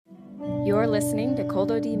You're listening to Kol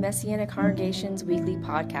Dodi Messianic Congregation's weekly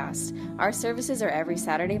podcast. Our services are every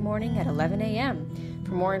Saturday morning at 11 a.m.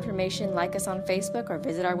 For more information, like us on Facebook or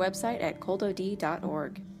visit our website at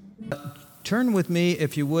koldod.org. Turn with me,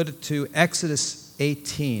 if you would, to Exodus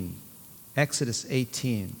 18. Exodus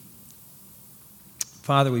 18.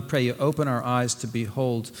 Father, we pray you open our eyes to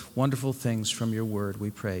behold wonderful things from your word,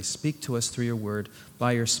 we pray. Speak to us through your word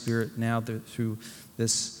by your Spirit now through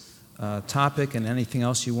this topic and anything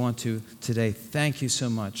else you want to today. Thank you so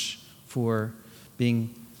much for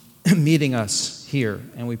meeting us here.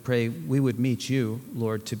 And we pray we would meet you,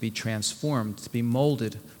 Lord, to be transformed, to be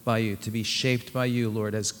molded by you, to be shaped by you,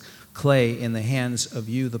 Lord, as clay in the hands of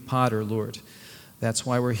you, the potter, Lord. That's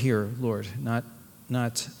why we're here, Lord, not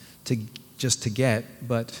to just to get,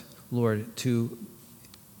 but, Lord, to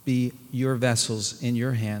be your vessels in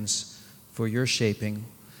your hands for your shaping.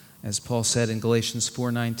 As Paul said in Galatians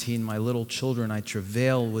 4:19, my little children, I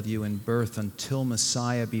travail with you in birth until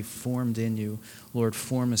Messiah be formed in you. Lord,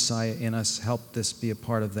 form Messiah in us. Help this be a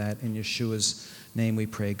part of that. In Yeshua's name we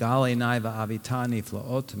pray. Amen.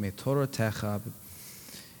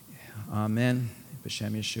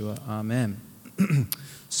 B'Shem Yeshua. Amen.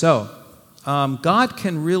 So, God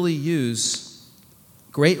can really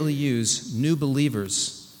greatly use new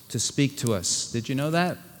believers to speak to us. Did you know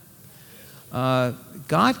that?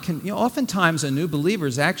 God can, oftentimes a new believer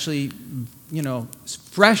is actually,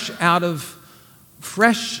 fresh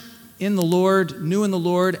in the Lord, new in the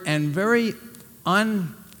Lord, and very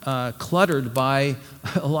uncluttered by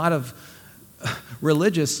a lot of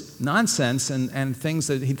religious nonsense and things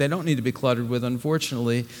that they don't need to be cluttered with,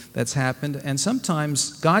 unfortunately, that's happened. And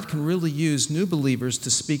sometimes God can really use new believers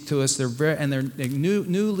to speak to us. They're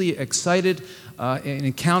newly excited in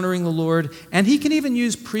encountering the Lord. And he can even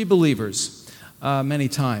use pre-believers many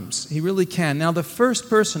times. He really can. Now, the first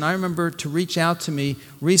person I remember to reach out to me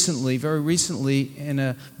very recently, in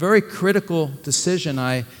a very critical decision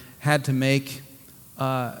I had to make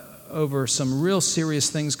over some real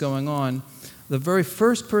serious things going on, the very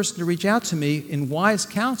first person to reach out to me in wise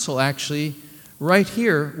counsel, actually, right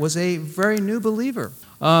here, was a very new believer.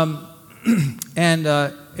 And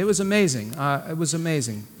it was amazing. It was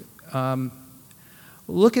amazing.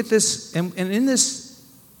 Look at this. And in this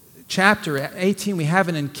chapter 18, we have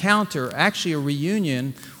an encounter, actually a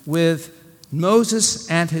reunion, with Moses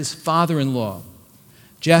and his father-in-law,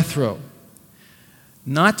 Jethro.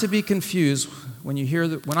 Not to be confused, when I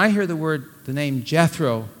hear the name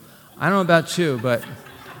Jethro, I don't know about you, but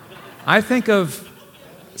I think of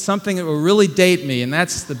something that will really date me, and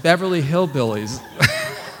that's the Beverly Hillbillies.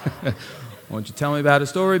 Won't you tell me about a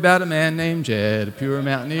story about a man named Jed, a pure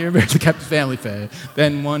mountaineer, barely kept his family fed.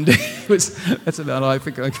 Then one day, that's about all I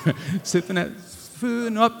think, like, sipping that food,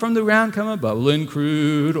 and up from the ground come a bubbling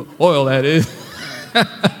crude oil, that is.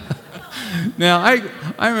 Now, I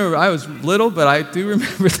remember I was little, but I do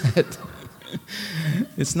remember that.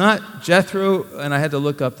 It's not Jethro, and I had to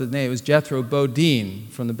look up the name. It was Jethro Bodine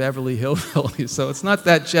from the Beverly Hillbillies. So it's not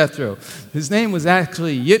that Jethro. His name was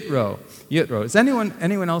actually Yitro. Does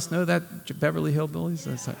anyone else know that Beverly Hillbillies?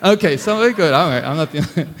 Okay, so very good. All right, I'm not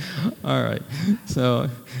the all right. So,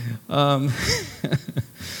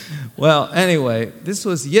 well, anyway, this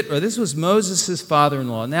was Yitro. This was Moses'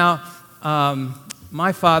 father-in-law. Now,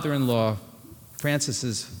 my father-in-law,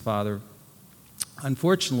 Francis's father,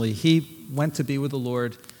 unfortunately, he went to be with the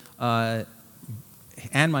Lord, and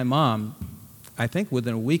my mom, I think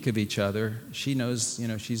within a week of each other. She knows,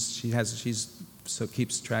 so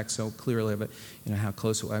keeps track so clearly of it, how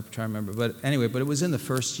close I try to remember. But anyway, it was in the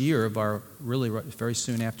first year of really very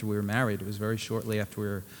soon after we were married. It was very shortly after we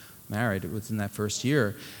were married. It was in that first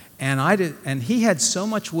year. And he had so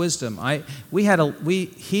much wisdom.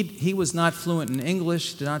 He was not fluent in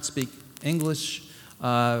English, did not speak English,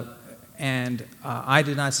 and I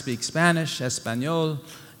did not speak Spanish, Espanol,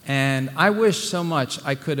 and I wish so much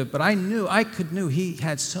I could have, but I knew he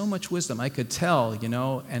had so much wisdom. I could tell,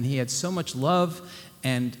 and he had so much love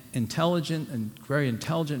and very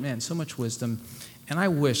intelligent man, so much wisdom, and I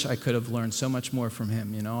wish I could have learned so much more from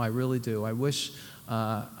him, I really do. I wish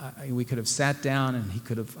we could have sat down and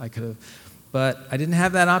I could have, but I didn't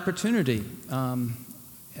have that opportunity.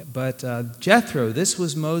 But Jethro, this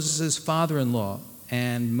was Moses' father-in-law,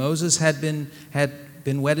 and Moses had been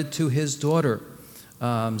wedded to his daughter,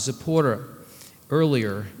 Zipporah,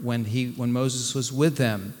 earlier when Moses was with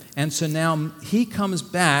them. And so now he comes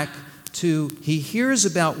back he hears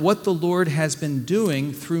about what the Lord has been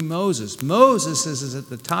doing through Moses. Moses is at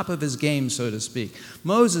the top of his game, so to speak.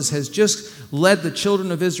 Moses has just led the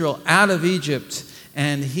children of Israel out of Egypt,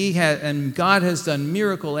 and God has done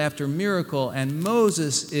miracle after miracle, and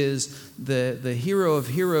Moses is the hero of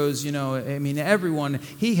heroes, I mean, everyone,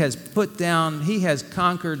 he has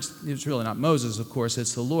conquered. It's really not Moses, of course,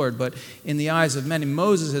 it's the Lord, but in the eyes of many,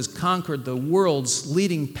 Moses has conquered the world's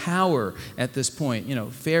leading power at this point,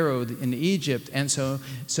 Pharaoh in Egypt. And so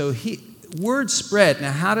word spread.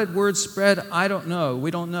 Now, how did word spread? I don't know.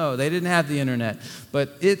 We don't know. They didn't have the internet.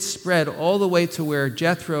 But it spread all the way to where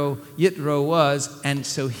Yitro was, and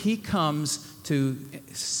so he comes to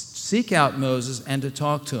seek out Moses and to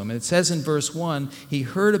talk to him. And it says in verse 1, he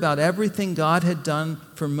heard about everything God had done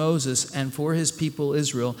for Moses and for his people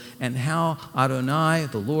Israel, and how Adonai,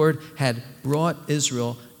 the Lord, had brought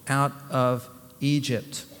Israel out of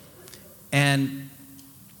Egypt. And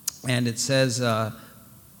it says,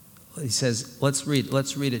 he says, let's read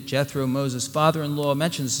it. Jethro, Moses' father-in-law,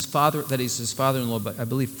 mentions that he's his father-in-law, but I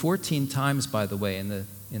believe 14 times, by the way, in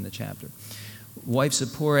the chapter. Wife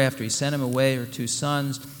Zipporah, after he sent him away, her 2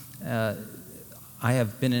 sons. I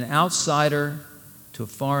have been an outsider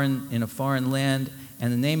in a foreign land,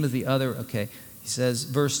 and the name of the other. Okay, he says,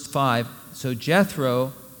 verse 5. So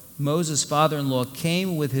Jethro, Moses' father-in-law,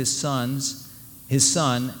 came with his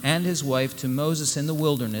son and his wife to Moses in the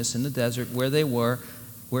wilderness, in the desert,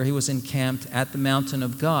 where he was encamped at the mountain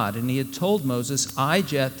of God. And he had told Moses, I,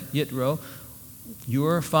 Yitro,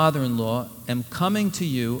 your father-in-law, am coming to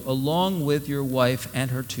you along with your wife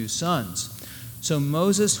and her 2 sons. So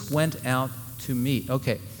Moses went out to meet.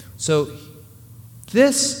 Okay, so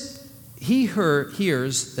he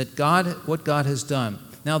hears that what God has done.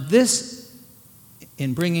 Now this,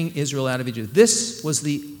 in bringing Israel out of Egypt, this was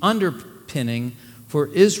the underpinning for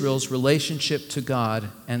Israel's relationship to God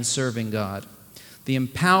and serving God. The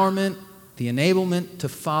empowerment, the enablement to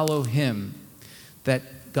follow him,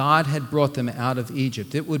 that God had brought them out of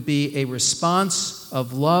Egypt. It would be a response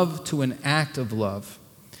of love to an act of love.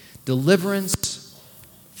 Deliverance,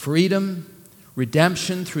 freedom,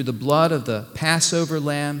 redemption through the blood of the Passover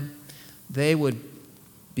lamb. They would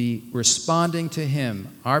be responding to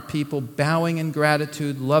him. Our people bowing in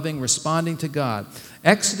gratitude, loving, responding to God.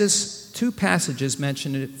 Exodus, 2 passages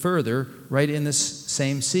mention it further right in this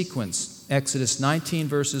same sequence. Exodus 19,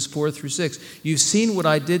 verses 4 through 6. You've seen what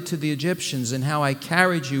I did to the Egyptians and how I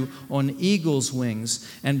carried you on eagle's wings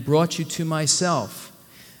and brought you to myself.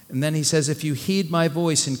 And then he says, if you heed my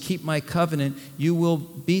voice and keep my covenant, you will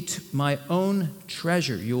be my own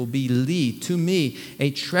treasure. You will be to me,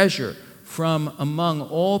 a treasure from among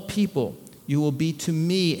all people. You will be to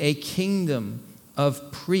me a kingdom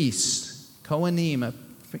of priests, Kohanim,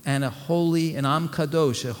 and an Am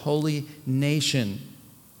Kadosh, a holy nation.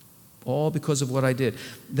 All because of what I did.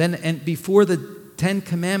 Then, and before the 10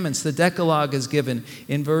 Commandments, the Decalogue is given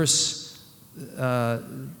in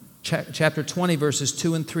chapter 20, verses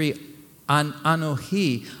 2 and 3.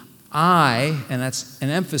 Anohi, I, and that's an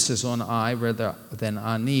emphasis on I rather than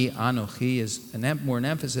ani. Anohi is more an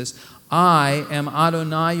emphasis. I am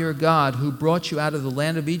Adonai your God, who brought you out of the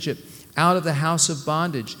land of Egypt, out of the house of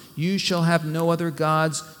bondage. You shall have no other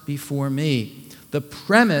gods before me. The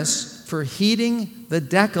premise for heeding the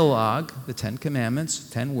Decalogue, the 10 Commandments,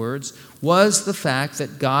 10 words, was the fact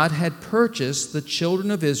that God had purchased the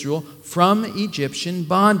children of Israel from Egyptian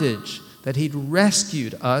bondage, that he'd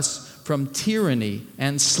rescued us from tyranny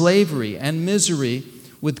and slavery and misery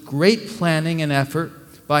with great planning and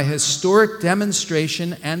effort by historic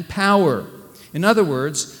demonstration and power. In other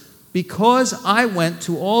words, because I went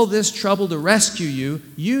to all this trouble to rescue you,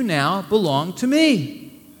 you now belong to me.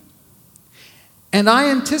 And I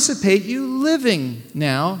anticipate you living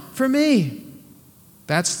now for me.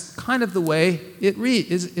 That's kind of the way it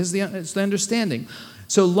is the understanding.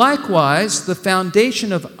 So likewise, the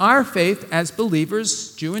foundation of our faith as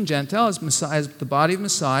believers, Jew and Gentile, as the body of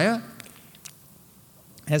Messiah,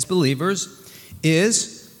 as believers,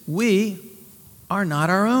 is we are not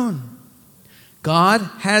our own. God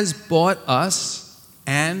has bought us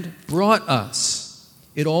and brought us.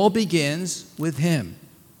 It all begins with him,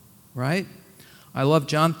 right? I love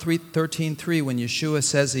John 13:3 when Yeshua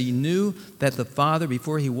says he knew that the Father,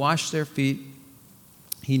 before he washed their feet,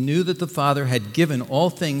 he knew that the Father had given all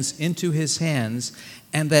things into his hands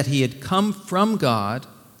and that he had come from God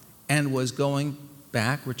and was going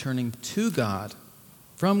back, returning to God.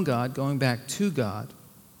 From God, going back to God,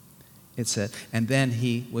 it said. And then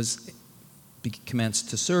he commenced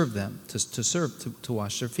to serve them, to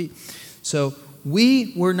wash their feet. So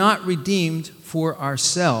we were not redeemed for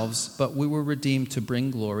ourselves, but we were redeemed to bring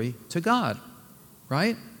glory to God,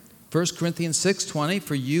 right? 1 Corinthians 6:20,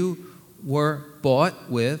 for you were bought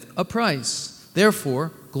with a price.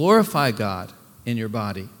 Therefore, glorify God in your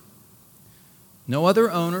body. No other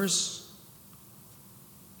owners,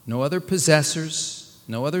 no other possessors,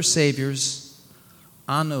 no other saviors.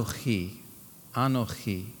 Anochi,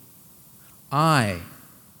 Anochi. I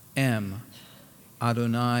am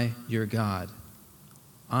Adonai, your God.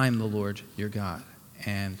 I'm the Lord, your God.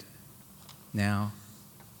 And now,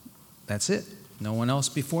 that's it. No one else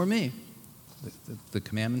before me. The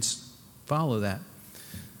commandments follow that.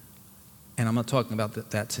 And I'm not talking about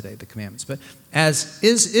that today, the commandments. But as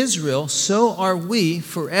is Israel, so are we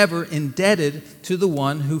forever indebted to the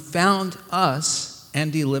one who found us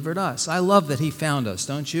and delivered us. I love that he found us,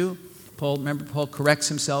 don't you? Paul corrects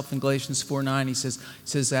himself in Galatians 4:9. He says,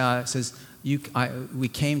 you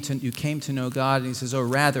came to know God. And he says, oh,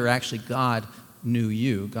 rather, actually, God knew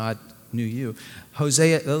you. God knew you.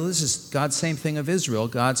 Hosea, this is God's same thing of Israel.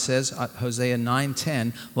 God says, Hosea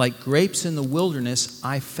 9:10, like grapes in the wilderness,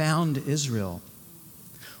 I found Israel.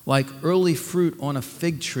 Like early fruit on a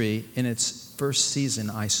fig tree in its first season,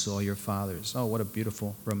 I saw your fathers. Oh, what a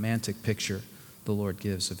beautiful romantic picture the Lord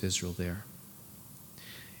gives of Israel there.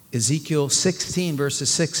 Ezekiel 16, verses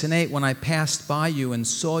 6 and 8, when I passed by you and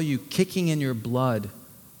saw you kicking in your blood,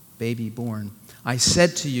 baby born, I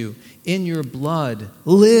said to you, in your blood,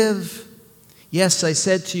 live. Yes, I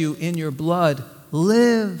said to you, in your blood,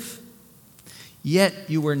 live. Yet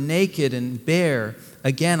you were naked and bare.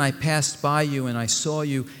 Again, I passed by you and I saw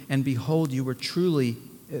you, and behold, it was truly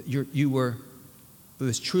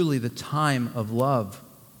the time of love.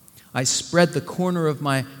 I spread the corner of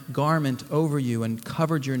my garment over you and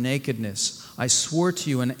covered your nakedness. I swore to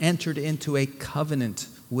you and entered into a covenant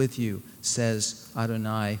with you, says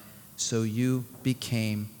Adonai, so you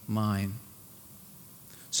became mine.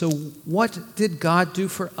 So what did God do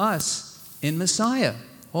for us in Messiah?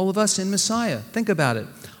 All of us in Messiah. Think about it.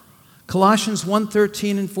 Colossians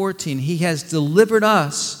 1:13 and 14. He has delivered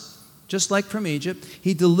us, just like from Egypt,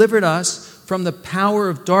 he delivered us from the power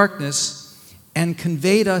of darkness and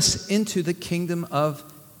conveyed us into the kingdom of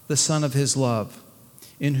the Son of his love,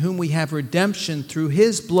 in whom we have redemption through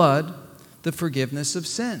his blood, the forgiveness of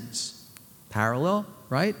sins. Parallel,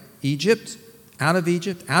 right? Egypt, out of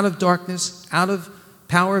darkness, out of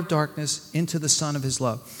power of darkness, into the Son of his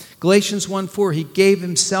love. Galatians 1:4, he gave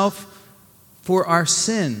himself for our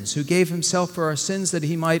sins, who gave himself for our sins that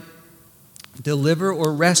he might deliver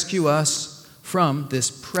or rescue us from this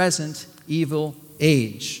present evil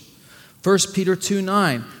age. 1 Peter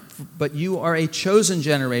 2:9, but you are a chosen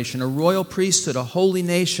generation, a royal priesthood, a holy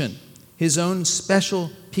nation, his own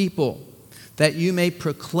special people, that you may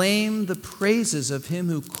proclaim the praises of him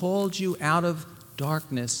who called you out of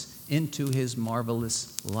darkness into his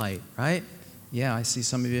marvelous light. Right? Yeah, I see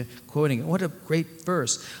some of you quoting it. What a great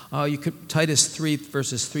verse. Titus 3,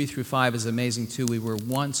 verses 3 through 5 is amazing too. We were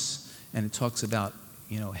once, and it talks about,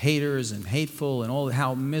 haters and hateful and all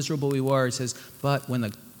how miserable we were. It says, but when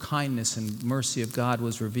the kindness and mercy of God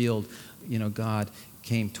was revealed, God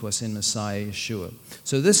came to us in Messiah, Yeshua.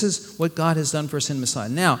 So this is what God has done for us in Messiah.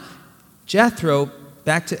 Now, Jethro,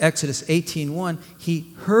 back to Exodus 18:1, he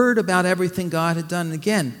heard about everything God had done. And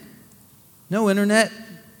again, no internet,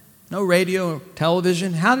 no radio,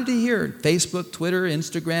 television. How did he hear? Facebook, Twitter,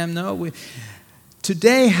 Instagram? No.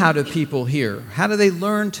 Today, how do people hear? How do they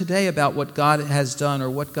learn today about what God has done or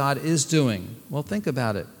what God is doing? Well, think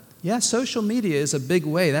about it. Yeah, social media is a big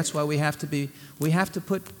way. That's why we have to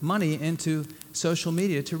put money into social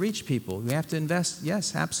media to reach people. We have to invest,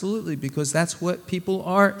 yes, absolutely, because that's what people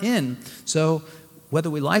are in. So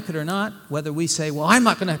whether we like it or not, whether we say, well, I'm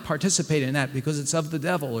not going to participate in that because it's of the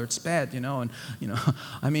devil or it's bad, yeah,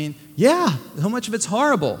 how much of it's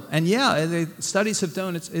horrible. And yeah, the studies have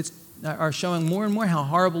done, are showing more and more how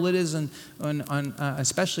horrible it is,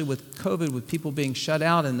 especially with COVID, with people being shut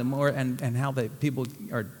out, and how people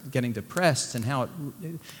are getting depressed, and how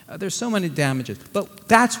there's so many damages. But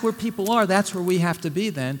that's where people are. That's where we have to be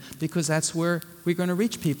then, because that's where we're going to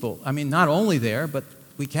reach people. I mean, not only there, but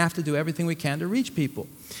we have to do everything we can to reach people.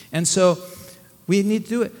 And so we need to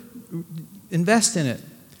do it, invest in it.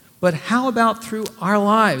 But how about through our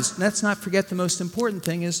lives? Let's not forget the most important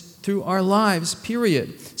thing is through our lives,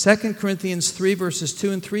 period. 2 Corinthians 3, verses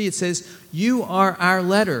 2 and 3, it says, you are our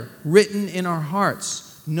letter, written in our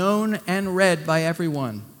hearts, known and read by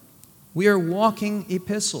everyone. We are walking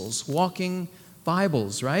epistles, walking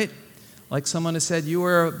Bibles, right? Like someone has said, you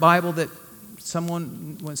are a Bible that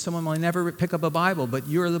someone might never pick up a Bible, but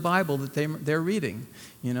you're the Bible that they're reading.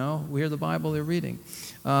 We're the Bible they're reading.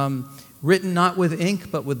 Written not with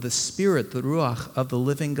ink, but with the Spirit, the Ruach of the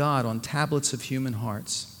living God on tablets of human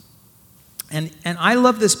hearts. And I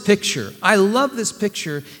love this picture. I love this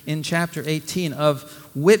picture in chapter 18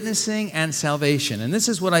 of witnessing and salvation. And this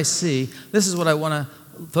is what I see. This is what I want to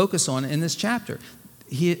focus on in this chapter.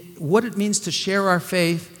 What it means to share our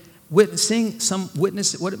faith witnessing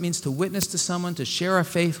what it means to witness to someone, to share our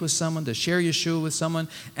faith with someone, to share Yeshua with someone,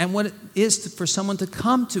 and what it is for someone to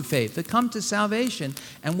come to faith, to come to salvation.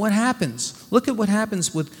 And what happens? Look at what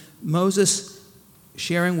happens with Moses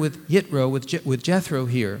sharing with Yitro, with Jethro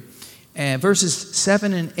here. And verses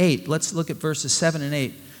 7 and 8. Let's look at verses 7 and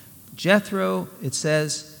 8. Jethro, it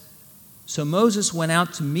says, so Moses went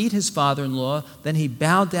out to meet his father-in-law. Then he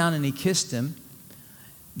bowed down and he kissed him.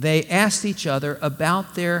 They asked each other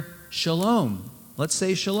about their shalom. Let's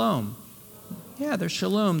say shalom. Yeah, their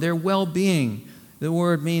shalom, their well-being. The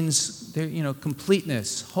word means their,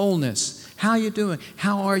 completeness, wholeness. How are you doing?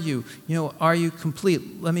 How are you? Are you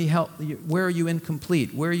complete? Let me help you. Where are you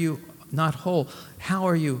incomplete? Where are you not whole? How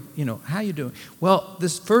are you? How are you doing? Well,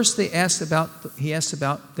 this first they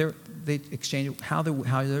exchanged how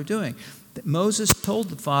they're doing. Moses told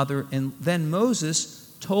the father, and then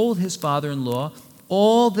Moses told his father-in-law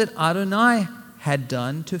all that Adonai had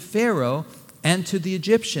done to Pharaoh and to the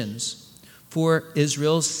Egyptians for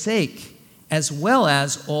Israel's sake, as well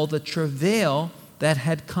as all the travail that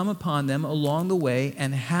had come upon them along the way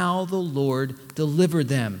and how the Lord delivered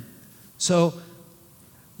them. So,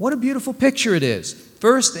 what a beautiful picture it is.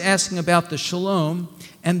 First asking about the shalom,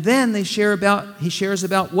 and then he shares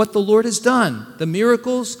about what the Lord has done, the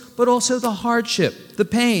miracles, but also the hardship, the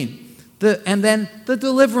pain, and then the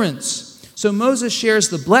deliverance. So Moses shares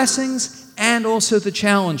the blessings and also the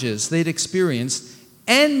challenges they'd experienced,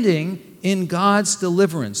 ending in God's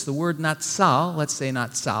deliverance. The word natsal, let's say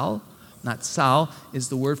natsal. Natsal is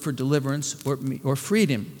the word for deliverance or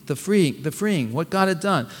freedom, the freeing, what God had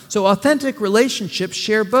done. So authentic relationships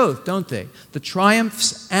share both, don't they? The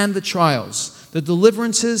triumphs and the trials, the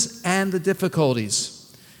deliverances and the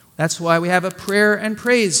difficulties. That's why we have a prayer and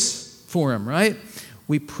praise forum, right?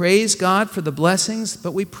 We praise God for the blessings,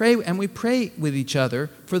 but we pray with each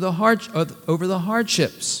other for over the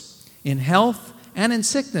hardships in health and in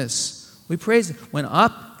sickness. We praise when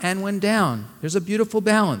up and when down. There's a beautiful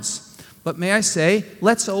balance. But may I say,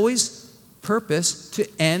 let's always purpose to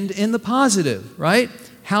end in the positive, right?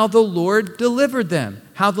 How the Lord delivered them,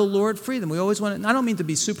 how the Lord freed them. We always want to, I don't mean to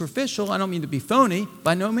be superficial, I don't mean to be phony,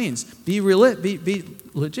 by no means. Be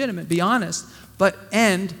legitimate, be honest, but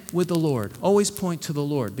end with the Lord. Always point to the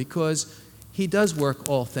Lord, because He does work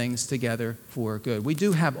all things together for good. We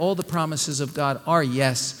do have all the promises of God are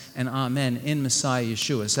yes and amen in Messiah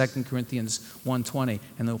Yeshua. 2 Corinthians 1:20,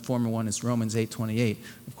 and the former one is Romans 8:28,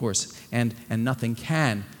 of course. And nothing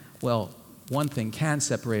can, one thing can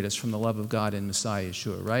separate us from the love of God in Messiah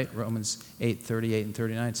Yeshua, right? Romans 8:38 and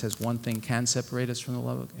 39 says one thing can separate us from the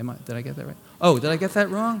love of... Did I get that right? Oh, did I get that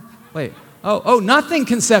wrong? Wait. Oh, nothing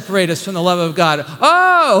can separate us from the love of God.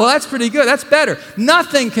 Oh, well, that's pretty good. That's better.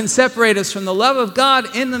 Nothing can separate us from the love of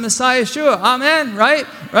God in the Messiah Yeshua. Amen, right?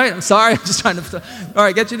 Right, I'm sorry. I'm just trying to... All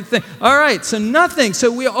right, get you to think. All right, so nothing.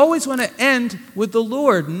 So we always want to end with the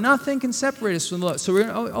Lord. Nothing can separate us from the Lord. So we're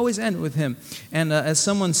going to always end with Him. And as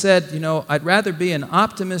someone said, I'd rather be an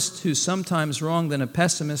optimist who's sometimes wrong than a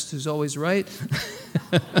pessimist who's always right.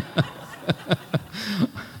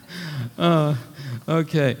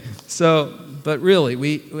 Okay, so, but really,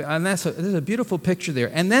 there's a beautiful picture there.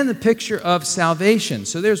 And then the picture of salvation.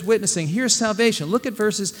 So there's witnessing. Here's salvation. Look at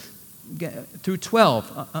verses through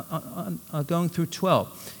 12, going through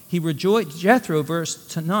 12. He rejoiced, Jethro,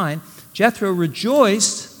 verse 9, Jethro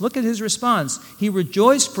rejoiced, look at his response. He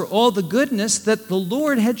rejoiced for all the goodness that the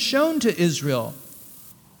Lord had shown to Israel.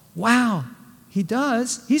 Wow, he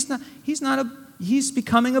does. He's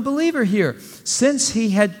becoming a believer here, since he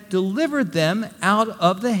had delivered them out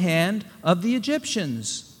of the hand of the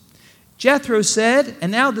Egyptians. Jethro said,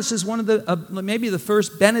 and now this is one of the, maybe the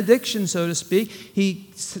first benediction, so to speak, he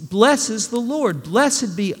blesses the Lord.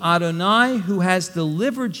 Blessed be Adonai, who has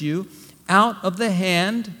delivered you out of the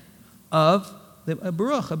hand of the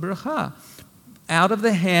Baruch, out of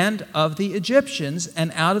the hand of the Egyptians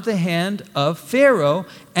and out of the hand of Pharaoh,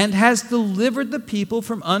 and has delivered the people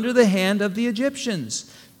from under the hand of the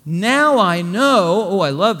Egyptians. Now I know, I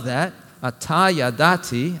love that, Atah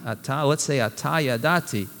Yadati, let's say Atah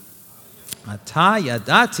Yadati. Atah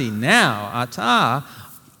Yadati, now, Atah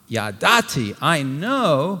Yadati, I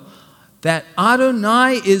know that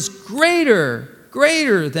Adonai is greater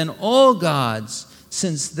than all gods,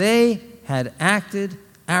 since they had acted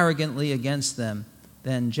arrogantly against them.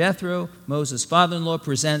 Then Jethro, Moses' father-in-law,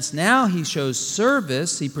 now he shows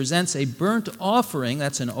service. He presents a burnt offering.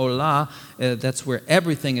 That's an olah. That's where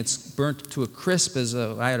everything it's burnt to a crisp.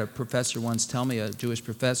 I had a professor once tell me, a Jewish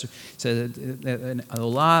professor, said an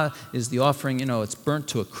olah is the offering, it's burnt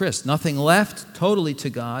to a crisp. Nothing left, totally to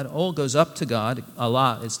God. All goes up to God.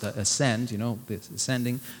 Allah is to ascend, the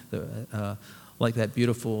ascending. like that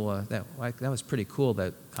beautiful, that was pretty cool,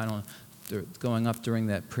 that, I don't know, going up during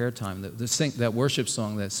that prayer time, that worship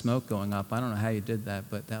song, that smoke going up. I don't know how you did that,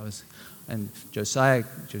 but that was, and Josiah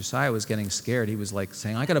was getting scared. He was like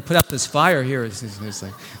saying, I got to put out this fire here. He was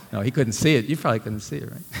like, no, he couldn't see it. You probably couldn't see it,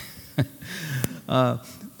 right?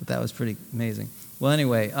 But that was pretty amazing. Well,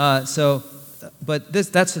 anyway, but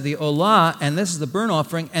that's the olah, and this is the burnt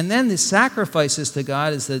offering, and then the sacrifices to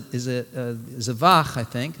God is a zevach, I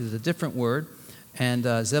think, is a different word, and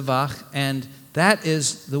zevach, and that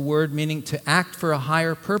is the word meaning to act for a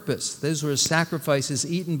higher purpose. Those were sacrifices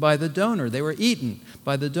eaten by the donor. They were eaten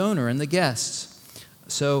by the donor and the guests.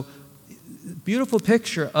 So, beautiful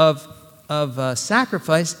picture of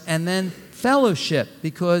sacrifice and then fellowship,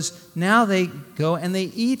 because now they go and they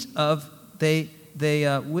eat with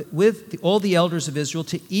all the elders of Israel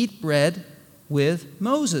to eat bread with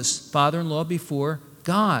Moses, father-in-law before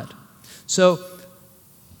God. So,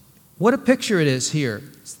 what a picture it is here.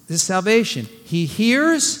 This salvation. He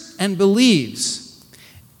hears and believes,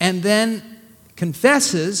 and then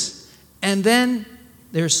confesses, and then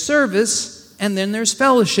there's service, and then there's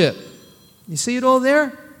fellowship. You see it all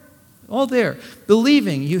there? All there.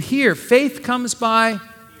 Believing, you hear. Faith comes by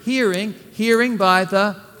hearing, hearing by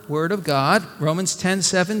the Word of God, Romans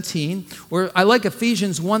 10:17, or I like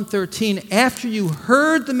Ephesians 1:13, after you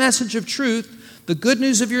heard the message of truth, the good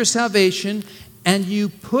news of your salvation, and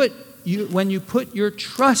when you put your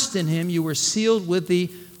trust in Him, you were sealed with the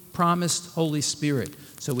promised Holy Spirit.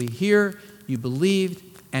 So we hear, you believed,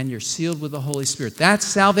 and you're sealed with the Holy Spirit. That's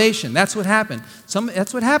salvation. That's what happened.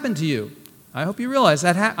 That's what happened to you. I hope you realize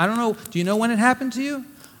that. I don't know. Do you know when it happened to you?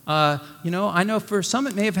 I know for some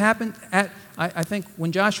it may have happened I think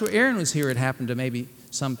when Joshua Aaron was here, it happened to maybe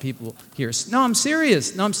some people here. No, I'm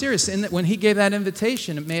serious. And when he gave that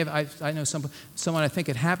invitation, it may have. I know someone I think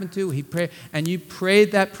it happened to. He prayed, and you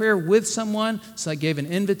prayed that prayer with someone. So I gave an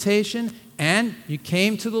invitation, and you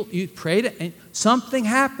prayed, and something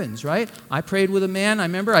happens, right? I prayed with a man. I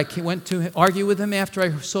remember I went to argue with him after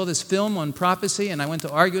I saw this film on prophecy, and I went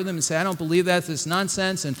to argue with him and say, I don't believe that. This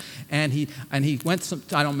nonsense. And he went.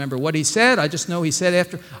 I don't remember what he said. I just know he said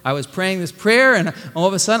after I was praying this prayer, and all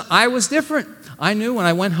of a sudden I was different. I knew when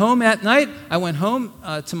I went home at night, I went home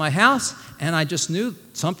to my house, and I just knew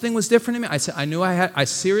something was different in me. I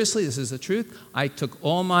seriously, this is the truth, I took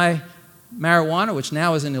all my marijuana, which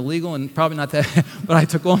now isn't illegal and probably not that, but I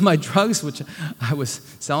took all my drugs, which I was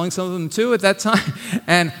selling some of them too at that time,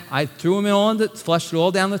 and I threw them flushed it all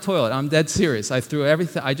down the toilet. I'm dead serious. I threw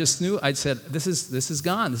everything. I just knew. I said, this is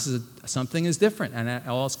gone. Something is different, and it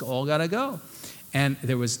all got to go. And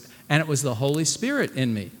it was the Holy Spirit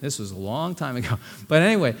in me. This was a long time ago. But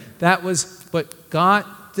anyway, God,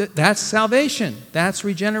 that's salvation. That's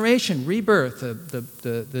regeneration, rebirth,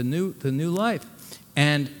 the new life.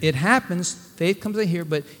 And it happens, faith comes in here,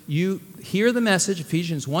 but you hear the message,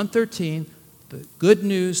 Ephesians 1:13, the good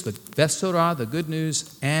news, the Beth Torah, the good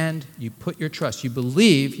news, and you put your trust. You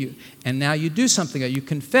believe, and now you do something. You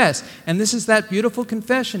confess. And this is that beautiful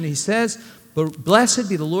confession. He says, blessed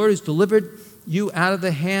be the Lord who's delivered you out of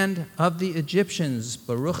the hand of the Egyptians.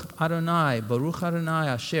 Baruch Adonai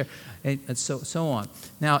Asher. And so on.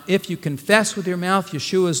 Now, if you confess with your mouth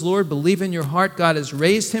Yeshua is Lord, believe in your heart God has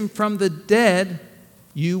raised him from the dead,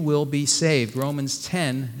 you will be saved. Romans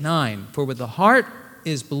 10:9. For with the heart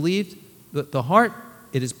it is believed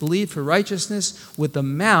for righteousness, with the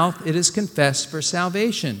mouth it is confessed for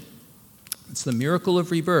salvation. It's the miracle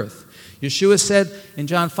of rebirth. Yeshua said in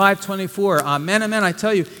John 5:24, Amen, amen, I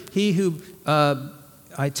tell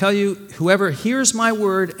you, whoever hears my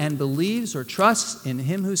word and believes or trusts in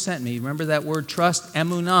him who sent me. Remember that word trust,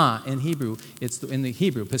 emunah in Hebrew. It's in the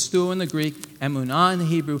Hebrew, pistuo in the Greek, emunah in the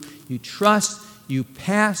Hebrew. You trust, you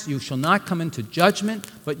pass, you shall not come into judgment,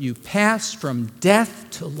 but you pass from death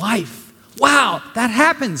to life. Wow, that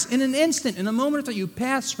happens in an instant, in a moment that you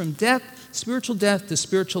pass from death, spiritual death to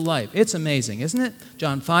spiritual life. It's amazing, isn't it?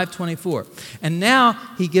 John 5:24. And now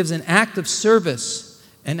he gives an act of service,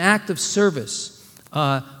 the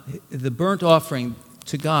burnt offering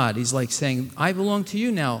to God. He's like saying, I belong to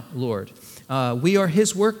you now, Lord. We are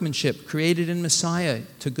his workmanship, created in Messiah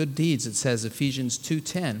to good deeds, it says, Ephesians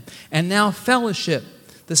 2:10. And now fellowship,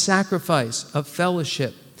 the sacrifice of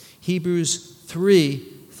fellowship. Hebrews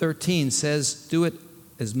 3:13 says, do it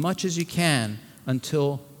as much as you can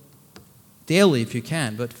until daily if you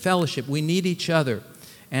can, but fellowship. We need each other.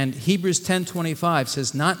 And Hebrews 10:25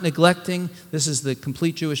 says, not neglecting, this is the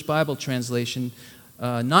complete Jewish Bible translation,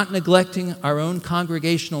 not neglecting our own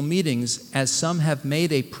congregational meetings as some have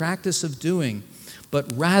made a practice of doing,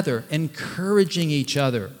 but rather encouraging each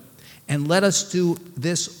other. And let us do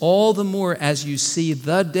this all the more as you see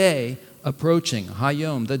the day approaching.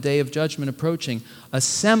 Hayom, the day of judgment approaching.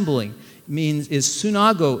 Assembling is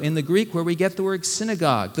synago in the Greek, where we get the word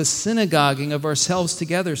synagogue. The synagoguing of ourselves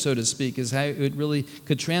together, so to speak, is how it really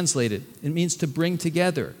could translate it. It means to bring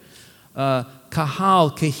together.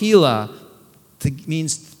 Kahal, kahila,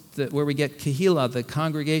 means that where we get kahila, the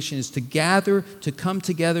congregation, is to gather, to come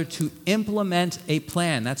together, to implement a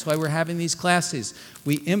plan. That's why we're having these classes.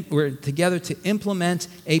 We're together to implement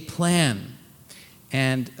a plan.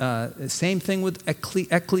 And same thing with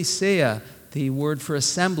ekklesia, the word for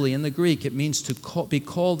assembly in the Greek. It means to be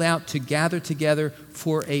called out, to gather together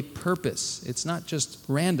for a purpose. It's not just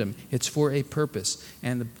random, it's for a purpose.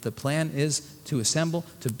 And the plan is to assemble,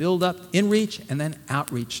 to build up, in-reach, and then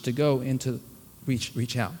outreach, to go into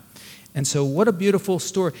reach out. And so what a beautiful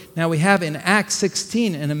story. Now we have in Acts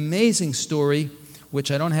 16 an amazing story,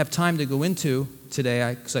 which I don't have time to go into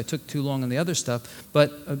today because I took too long on the other stuff.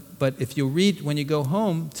 But if you read when you go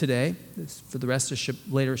home today, for the rest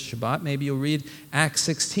of later Shabbat, maybe you'll read Acts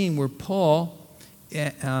 16, where Paul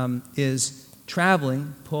is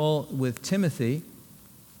traveling, Paul with Timothy,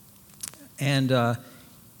 and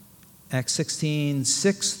Acts 16,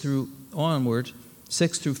 6 through onward,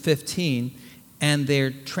 6 through 15, and they're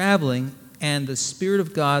traveling, and the Spirit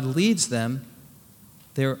of God leads them.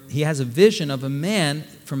 He has a vision of a man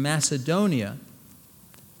from Macedonia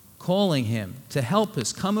calling him to help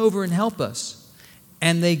us, come over and help us.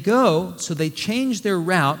 And they go, so they change their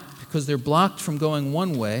route because they're blocked from going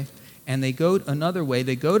one way, and they go another way.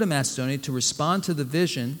 They go to Macedonia to respond to the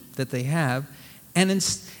vision that they have, and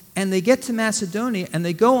they get to Macedonia, and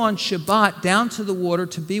they go on Shabbat down to the water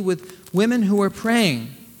to be with women who are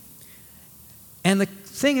praying. And the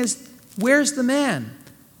thing is, where's the man?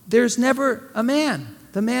 There's never a man.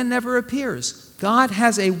 The man never appears. God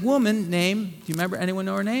has a woman named, do you remember, anyone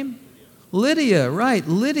know her name? Lydia, right.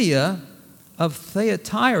 Lydia of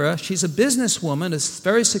Thyatira. She's a businesswoman, a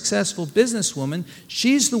very successful businesswoman.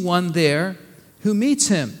 She's the one there who meets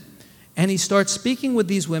him. And he starts speaking with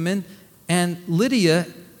these women, and Lydia,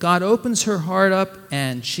 God opens her heart up,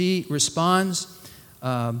 and she responds.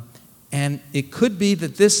 And it could be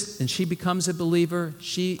that and she becomes a believer,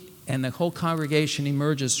 and the whole congregation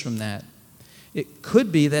emerges from that. It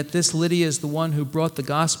could be that this Lydia is the one who brought the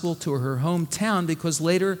gospel to her hometown, because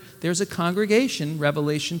later there's a congregation,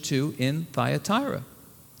 Revelation 2, in Thyatira.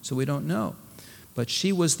 So we don't know. But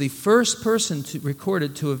she was the first person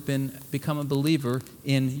recorded to have become a believer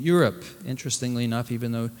in Europe, interestingly enough,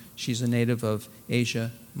 even though she's a native of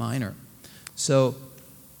Asia Minor. So,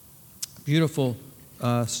 beautiful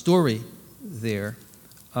story there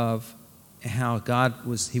of how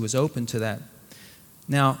he was open to that.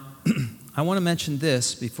 Now, I want to mention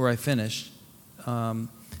this before I finish.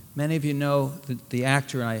 Many of you know the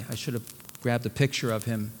actor, and I should have grabbed a picture of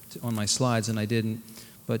him on my slides, and I didn't,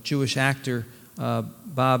 but Jewish actor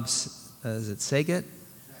Bob, is it Saget?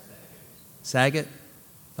 Saget?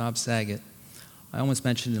 Bob Saget. I almost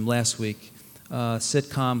mentioned him last week.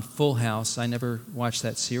 Sitcom Full House. I never watched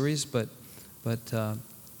that series, but I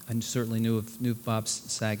certainly knew of Bob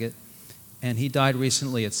Saget. And he died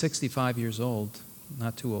recently at 65 years old,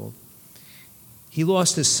 not too old. He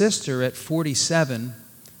lost his sister at 47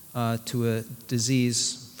 to a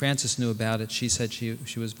disease. Frances knew about it. She said she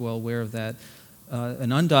was well aware of that.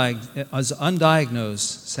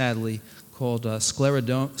 Undiagnosed, sadly, called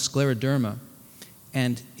scleroderma.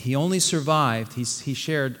 And he only survived. He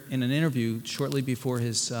shared in an interview shortly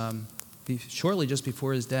just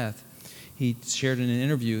before his death. He shared in an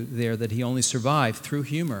interview there that he only survived through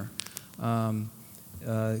humor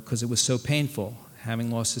because it was so painful,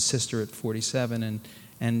 having lost his sister at 47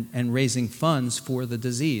 and raising funds for the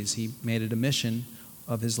disease. He made it a mission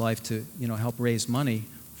of his life to help raise money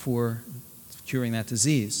for curing that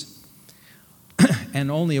disease. And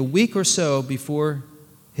only a week or so before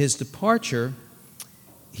his departure,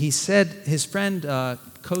 he said his friend,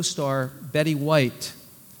 co-star Betty White,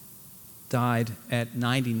 died at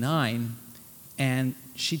 99, and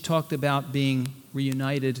she talked about being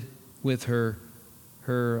reunited with her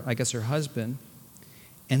husband.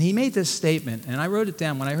 And he made this statement, and I wrote it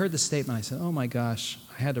down. When I heard the statement, I said, oh my gosh,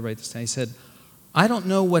 I had to write this down. He said, I don't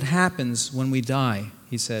know what happens when we die,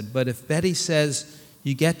 he said, but if Betty says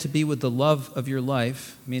you get to be with the love of your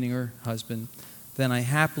life, meaning her husband, then I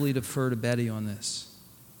happily defer to Betty on this.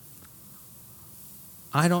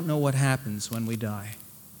 I don't know what happens when we die.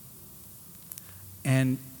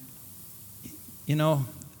 And,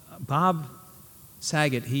 Bob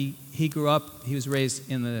Saget, he grew up, he was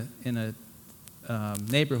raised in a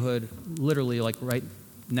neighborhood literally like right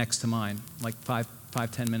next to mine, like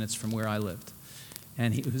 5-10 minutes from where I lived.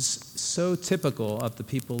 And he was so typical of the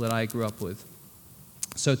people that I grew up with.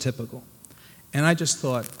 So typical. And I just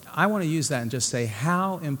thought, I want to use that and just say,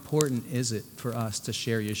 how important is it for us to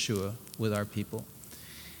share Yeshua with our people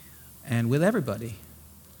and with everybody?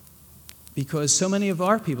 Because so many of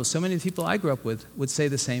our people, so many of the people I grew up with, would say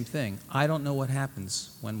the same thing. I don't know what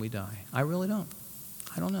happens when we die. I really don't.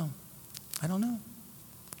 I don't know. I don't know.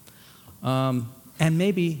 And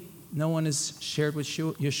maybe no one has shared with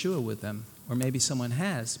Yeshua with them, or maybe someone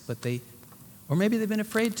has, or maybe they've been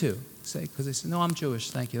afraid to say, because they say, no, I'm Jewish,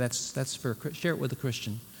 thank you. That's for, share it with a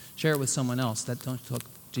Christian. Share it with someone else. Don't talk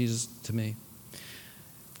Jesus to me.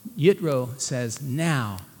 Yitro says,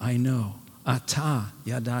 now I know. Ata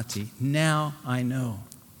yadati. Now I know.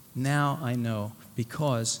 Now I know,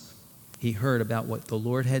 because he heard about what the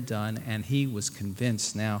Lord had done, and he was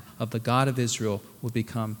convinced now of the God of Israel would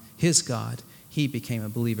become his God. He became a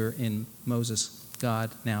believer in Moses' God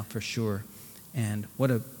now for sure. And what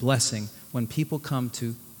a blessing when people come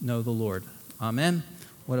to know the Lord. Amen.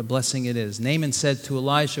 What a blessing it is. Naaman said to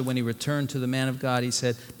Elisha when he returned to the man of God, he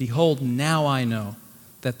said, behold, now I know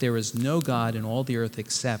that there is no God in all the earth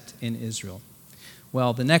except in Israel.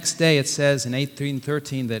 Well, the next day it says in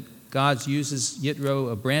 18:13 that God uses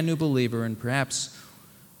Yitro, a brand new believer, and perhaps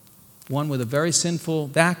one with a very sinful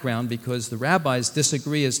background, because the rabbis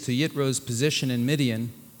disagree as to Yitro's position in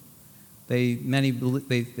Midian. Many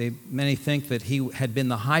think that he had been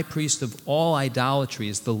the high priest of all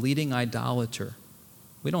idolatries, the leading idolater.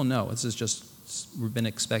 We don't know. This is just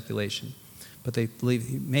rabbinic speculation. But they believe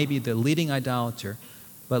he may be the leading idolater.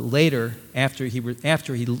 But later, after he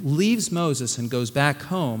leaves Moses and goes back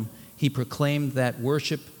home, he proclaimed that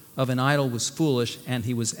worship of an idol was foolish, and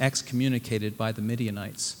he was excommunicated by the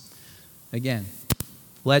Midianites. Again,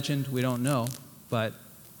 legend, we don't know, but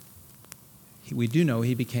we do know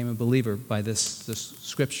he became a believer by this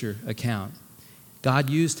scripture account. God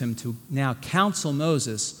used him to now counsel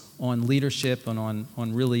Moses on leadership and on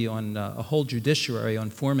a whole judiciary, on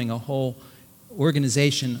forming a whole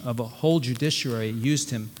organization of a whole judiciary.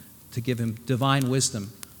 Used him to give him divine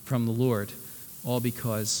wisdom from the Lord, all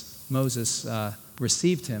because Moses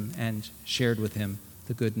received him and shared with him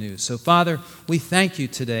the good news. So, Father, we thank you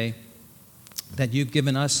today that you've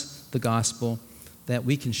given us the gospel, that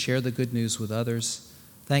we can share the good news with others.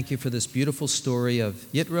 Thank you for this beautiful story of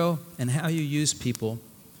Yitro and how you use people,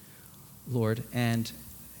 Lord. And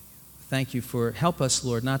thank you for, help us,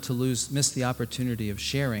 Lord, not to miss the opportunity of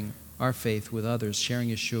sharing our faith with others, sharing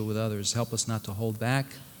Yeshua with others. Help us not to hold back.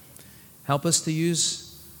 Help us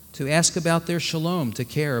to ask about their shalom, to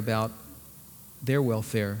care about their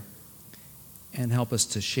welfare, and help us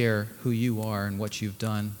to share who you are and what you've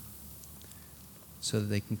done, so that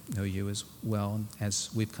they can know you as well as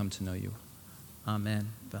we've come to know you. Amen.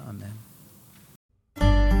 Amen.